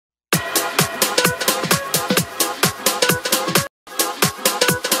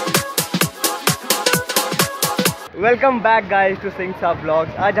Welcome back guys to Singh साहब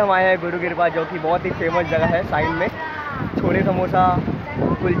blogs. आज हम आए हैं गुरुकृपा, जो कि बहुत ही फेमस जगह है साइन में, छोले समोसा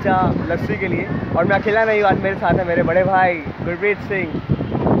कुलचा लस्सी के लिए। और मैं अकेला नहीं हूँ, आज मेरे साथ है मेरे बड़े भाई गुरप्रीत सिंह।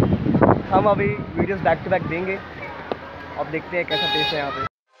 हम अभी वीडियोस बैक टू बैक देंगे, अब देखते हैं कैसा टेस्ट है यहाँ पे।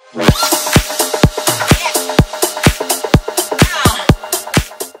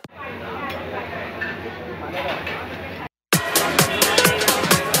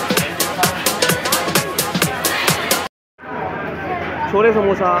 Chole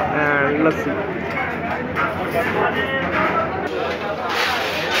samosa and lassi.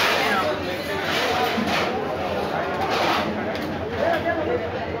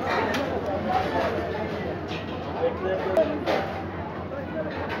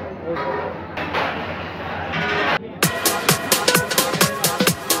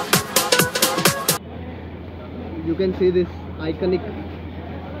 You can see this iconic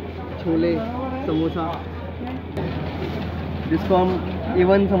chole samosa, जिसको हम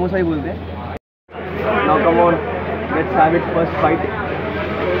इवन समोसा ही बोलते हैं। Now come on, let's have it first bite.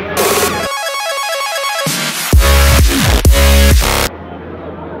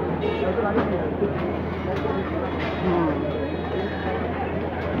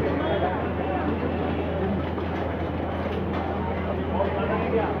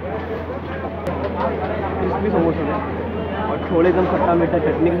 Crispy samosa है और छोले एकदम खट्टा मीठा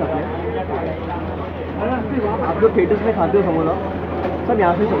चटनी के साथ है। आप जो थिएटर्स में खाते हो समोसा, सब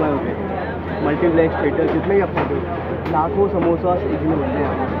यहाँ से सप्लाई होते हैं। मल्टीप्लेक्स थिएटर जितने भी आप खाते हो, लाखों समोसा एक में बनते हैं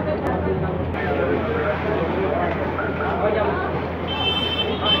यहाँ पर।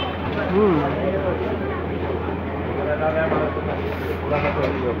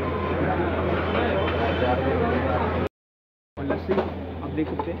 और लस्सी आप देख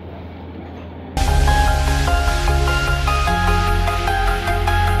सकते हैं।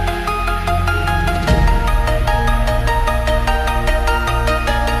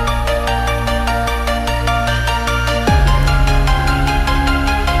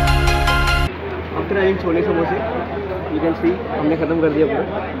 छोले समोसे यू कैन सी हमने ख़त्म कर दिया पूरा।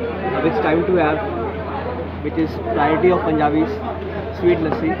 अब it's time to have which is priority of Punjabi sweet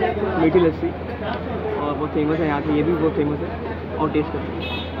लस्सी, मीठी लस्सी, और बहुत फेमस है यहाँ की, ये भी बहुत फेमस है। और टेस्ट करते हैं।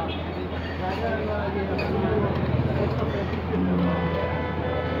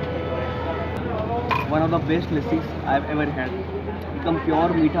 One of the best लस्सीज I have ever had. एकदम प्योर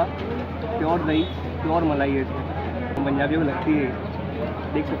मीठा, प्योर दही, प्योर मलाई है इसमें। पंजाबियों को लगती है,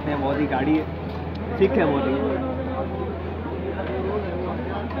 देख सकते हैं बहुत ही गाढ़ी है, ठीक है बहुत ही।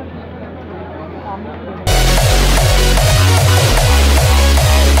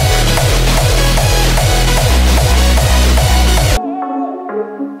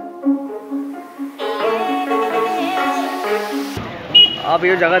 आप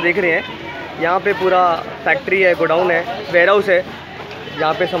ये जगह देख रहे हैं, यहाँ पे पूरा फैक्ट्री है, गोडाउन है, वेयर हाउस है,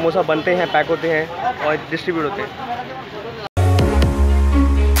 जहाँ पे समोसा बनते हैं, पैक होते हैं और डिस्ट्रीब्यूट होते हैं।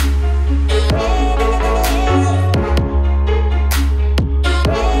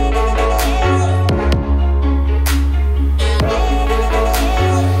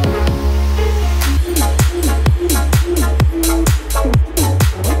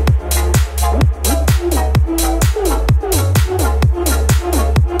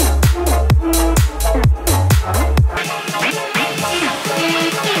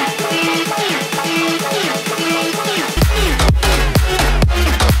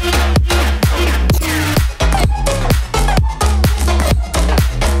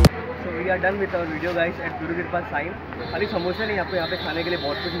 Done with our video guys eight Gurukripa sign. खाली समोसे नहीं, यहाँ पे खाने के लिए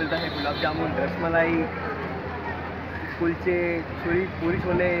बहुत कुछ मिलता है। गुलाब जामुन, रसमलाई, कुलचे, पूरी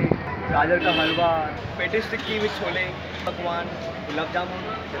छोले, गाजर का हलवा, पेटिस टिक्की विद छोले, पकवान, गुलाब जामुन,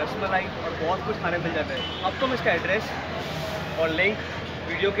 रसमलाई और बहुत कुछ खाने मिल जाता है। अब तो मैं इसका एड्रेस और लिंक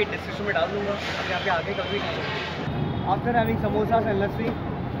वीडियो के डिस्क्रिप्शन में डाल दूँगा, आप यहाँ पे आके कभी खा सकते हैं। आफ्टर हैविंग समोसा एंड लस्सी,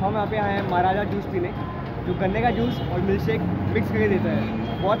 हम यहाँ पे आए हैं महाराजा जूस पीने, जो गन्ने का जूस और मिल्क शेक मिक्स करके देता है।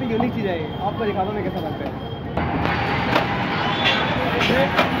 बहुत ही यूनिक चीज़ है ये, आपको दिखा दो मैं कैसा बनता है।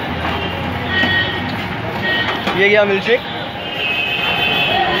 ये गया मिल्क शेक,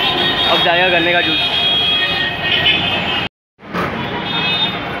 अब जाएगा गन्ने का जूस।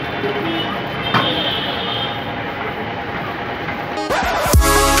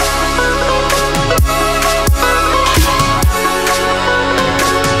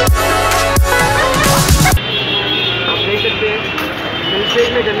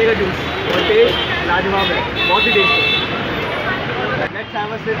 मिल्कशेक में गन्ने का जूस और टेस्ट लाजवाब है, बहुत ही टेस्ट है। Let's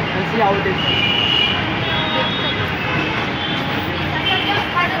have a SIP and see how it is.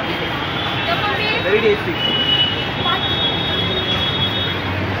 Very tasty.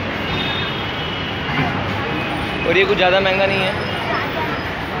 और ये कुछ ज़्यादा महंगा नहीं है।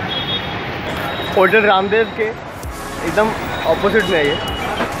 होटल रामदेव के एकदम ऑपोजिट में है ये,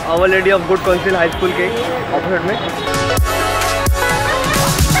 our lady of good council high school के ऑपोजिट में।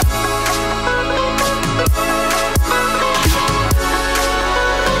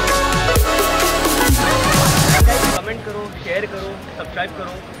 कमेंट करो, शेयर करो, सब्सक्राइब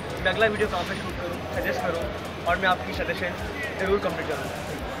करो, मैं अगला वीडियो कहाँ पे शूट करूँ सजेस्ट करो, और मैं आपकी सजेशन ज़रूर कंप्लीट करूँ।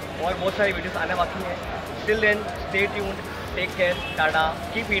 और बहुत सारी वीडियोस आने बाकी हैं। Till then stay tuned, take care, Tata,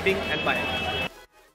 keep eating and bye.